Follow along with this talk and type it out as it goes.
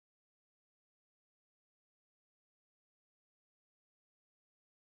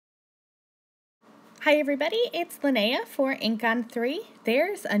Hi everybody, it's Lynnea for InkOn3.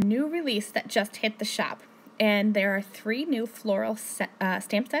 There's a new release that just hit the shop, and there are 3 new floral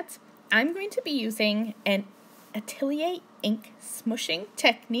stamp sets. I'm going to be using an Atelier Ink smooshing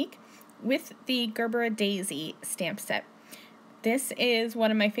technique with the Gerbera Daisy Stamp Set. This is one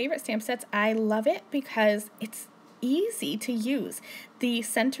of my favorite stamp sets. I love it because it's easy to use. The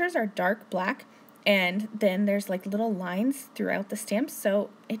centers are dark black, and then there's like little lines throughout the stamps, so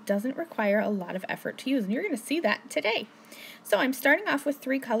it doesn't require a lot of effort to use, and you're going to see that today. So I'm starting off with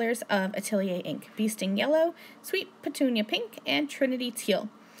 3 colors of Atelier ink: Bee Sting Yellow, Sweet Petunia Pink, and Trinity Teal.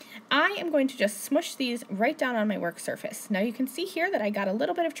 I am going to just smoosh these right down on my work surface. Now you can see here that I got a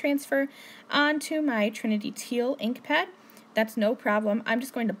little bit of transfer onto my Trinity Teal ink pad. That's no problem. I'm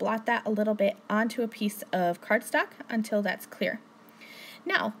just going to blot that a little bit onto a piece of cardstock until that's clear.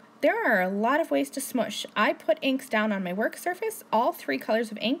 Now, there are a lot of ways to smoosh. I put inks down on my work surface, all 3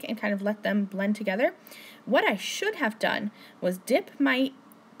 colors of ink, and kind of let them blend together. What I should have done was dip my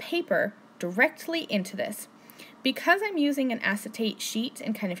paper directly into this. Because I'm using an acetate sheet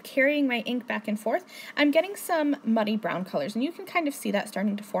and kind of carrying my ink back and forth, I'm getting some muddy brown colors, and you can kind of see that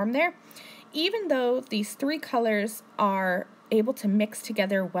starting to form there. Even though these 3 colors are able to mix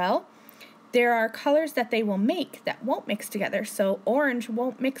together well, there are colors that they will make that won't mix together. So orange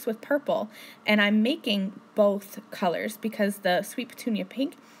won't mix with purple, and I'm making both colors because the Sweet Petunia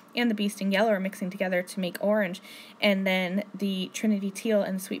Pink and the Bee Sting Yellow are mixing together to make orange, and then the Trinity Teal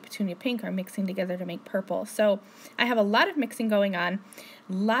and Sweet Petunia Pink are mixing together to make purple. So I have a lot of mixing going on,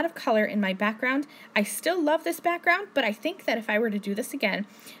 a lot of color in my background. I still love this background, but I think that if I were to do this again,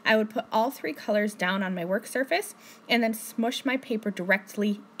 I would put all 3 colors down on my work surface and then smush my paper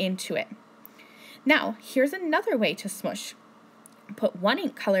directly into it. Now, here's another way to smoosh. Put 1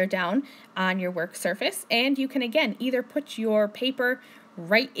 ink color down on your work surface, and you can again either put your paper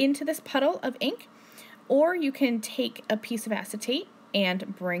right into this puddle of ink, or you can take a piece of acetate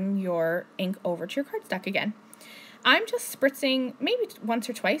and bring your ink over to your cardstock again. I'm just spritzing maybe once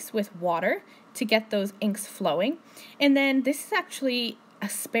or twice with water to get those inks flowing, and then this is actually a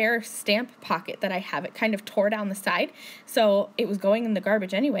spare stamp pocket that I have. It kind of tore down the side, so it was going in the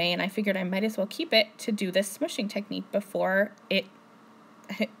garbage anyway, and I figured I might as well keep it to do this smooshing technique before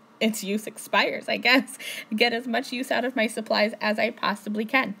its use expires, I guess. Get as much use out of my supplies as I possibly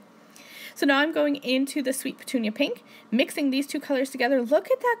can. So now I'm going into the Sweet Petunia Pink, mixing these 2 colors together. Look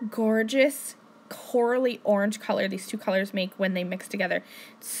at that gorgeous corally orange color these 2 colors make when they mix together.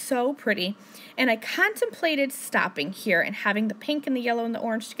 It's so pretty. And I contemplated stopping here and having the pink and the yellow and the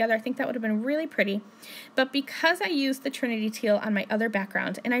orange together. I think that would have been really pretty. But because I used the Trinity Teal on my other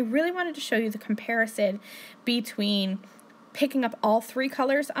background, and I really wanted to show you the comparison between picking up all 3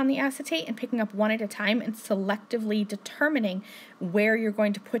 colors on the acetate and picking up 1 at a time and selectively determining where you're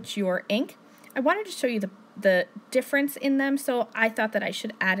going to put your ink, I wanted to show you the difference in them, so I thought that I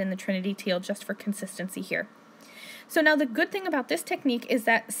should add in the Trinity Teal just for consistency here. So now the good thing about this technique is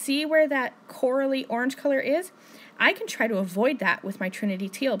that, see where that corally orange color is? I can try to avoid that with my Trinity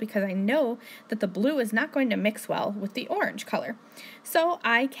Teal because I know that the blue is not going to mix well with the orange color. So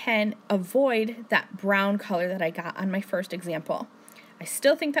I can avoid that brown color that I got on my first example. I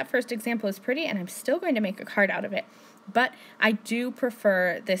still think that first example is pretty, and I'm still going to make a card out of it, but I do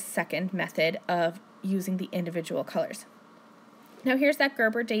prefer this second method of using the individual colors. Now here's that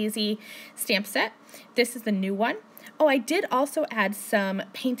Gerbera Daisy Stamp Set. This is the new one. Oh, I did also add some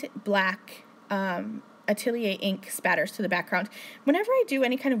painted black Atelier ink spatters to the background. Whenever I do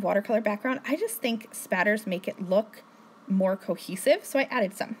any kind of watercolor background, I just think spatters make it look more cohesive, so I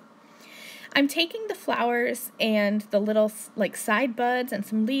added some. I'm taking the flowers and the little like side buds and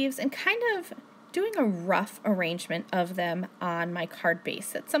some leaves and kind of doing a rough arrangement of them on my card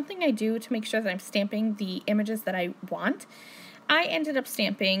base. That's something I do to make sure that I'm stamping the images that I want. I ended up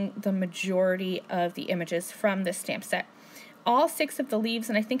stamping the majority of the images from this stamp set. All 6 of the leaves,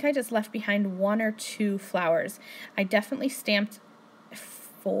 and I think I just left behind 1 or 2 flowers. I definitely stamped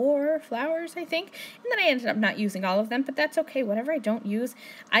 4 flowers, I think, and then I ended up not using all of them, but that's okay. Whatever I don't use,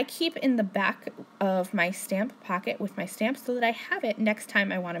 I keep in the back of my stamp pocket with my stamps so that I have it next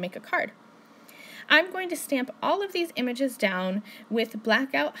time I want to make a card. I'm going to stamp all of these images down with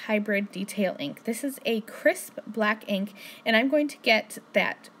Blackout Hybrid Detail ink. This is a crisp black ink, and I'm going to get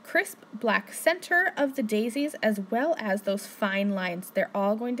that crisp black center of the daisies as well as those fine lines. They're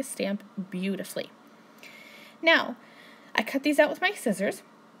all going to stamp beautifully. Now, I cut these out with my scissors,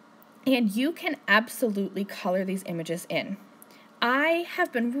 and you can absolutely color these images in. I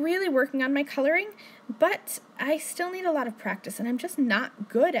have been really working on my coloring, but I still need a lot of practice, and I'm just not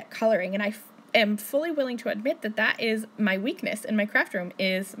good at coloring, and I am fully willing to admit that that is my weakness in my craft room,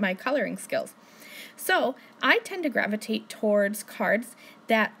 is my coloring skills. So I tend to gravitate towards cards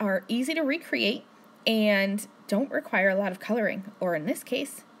that are easy to recreate and don't require a lot of coloring, or in this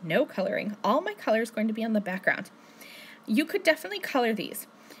case, no coloring. All my color is going to be on the background. You could definitely color these,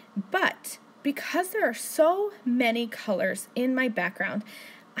 but because there are so many colors in my background,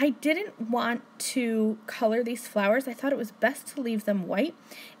 I didn't want to color these flowers. I thought it was best to leave them white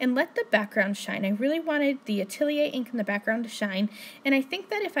and let the background shine. I really wanted the Atelier ink in the background to shine, and I think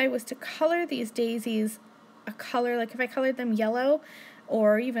that if I was to color these daisies a color, like if I colored them yellow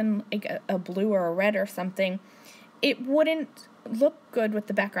or even like a blue or a red or something, it wouldn't look good with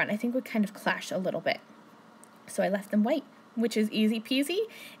the background. I think it would kind of clash a little bit. So I left them white, which is easy peasy,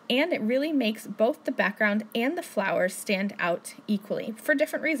 and it really makes both the background and the flowers stand out equally, for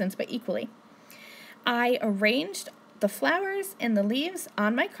different reasons, but equally. I arranged the flowers and the leaves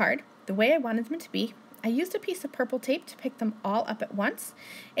on my card the way I wanted them to be. I used a piece of purple tape to pick them all up at once,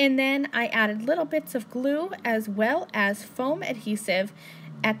 and then I added little bits of glue as well as foam adhesive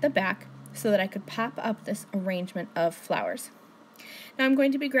at the back so that I could pop up this arrangement of flowers. Now I'm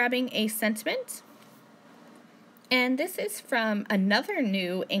going to be grabbing a sentiment, and this is from another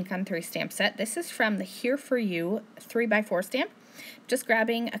new InkOn3 stamp set. This is from the Here For You 3x4 stamp. Just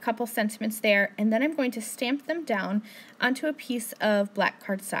grabbing a couple sentiments there, and then I'm going to stamp them down onto a piece of black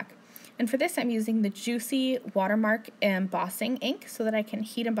cardstock. And for this, I'm using the Juicy Watermark Embossing ink so that I can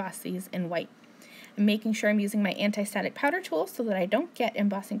heat emboss these in white. I'm making sure I'm using my anti-static powder tool so that I don't get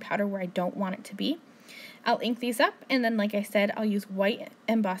embossing powder where I don't want it to be. I'll ink these up, and then, like I said, I'll use white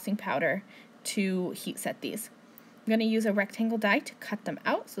embossing powder to heat set these. I'm going to use a rectangle die to cut them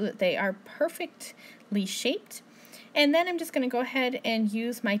out so that they are perfectly shaped. And then I'm just going to go ahead and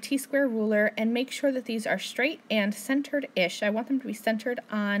use my T-square ruler and make sure that these are straight and centered-ish. I want them to be centered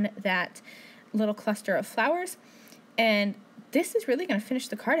on that little cluster of flowers. And this is really going to finish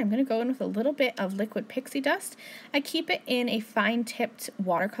the card. I'm going to go in with a little bit of liquid pixie dust. I keep it in a fine-tipped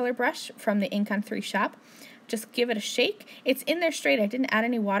watercolor brush from the InkOn3 shop. Just give it a shake. It's in there straight. I didn't add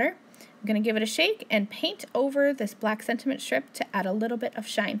any water. I'm going to give it a shake and paint over this black sentiment strip to add a little bit of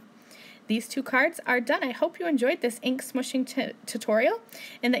shine. These two cards are done. I hope you enjoyed this ink smooshing tutorial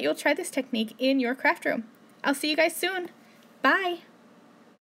and that you'll try this technique in your craft room. I'll see you guys soon. Bye!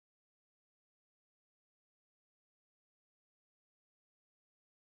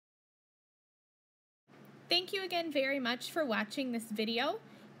 Thank you again very much for watching this video.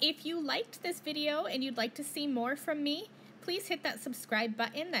 If you liked this video and you'd like to see more from me, please hit that subscribe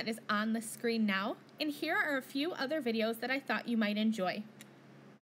button that is on the screen now. And here are a few other videos that I thought you might enjoy.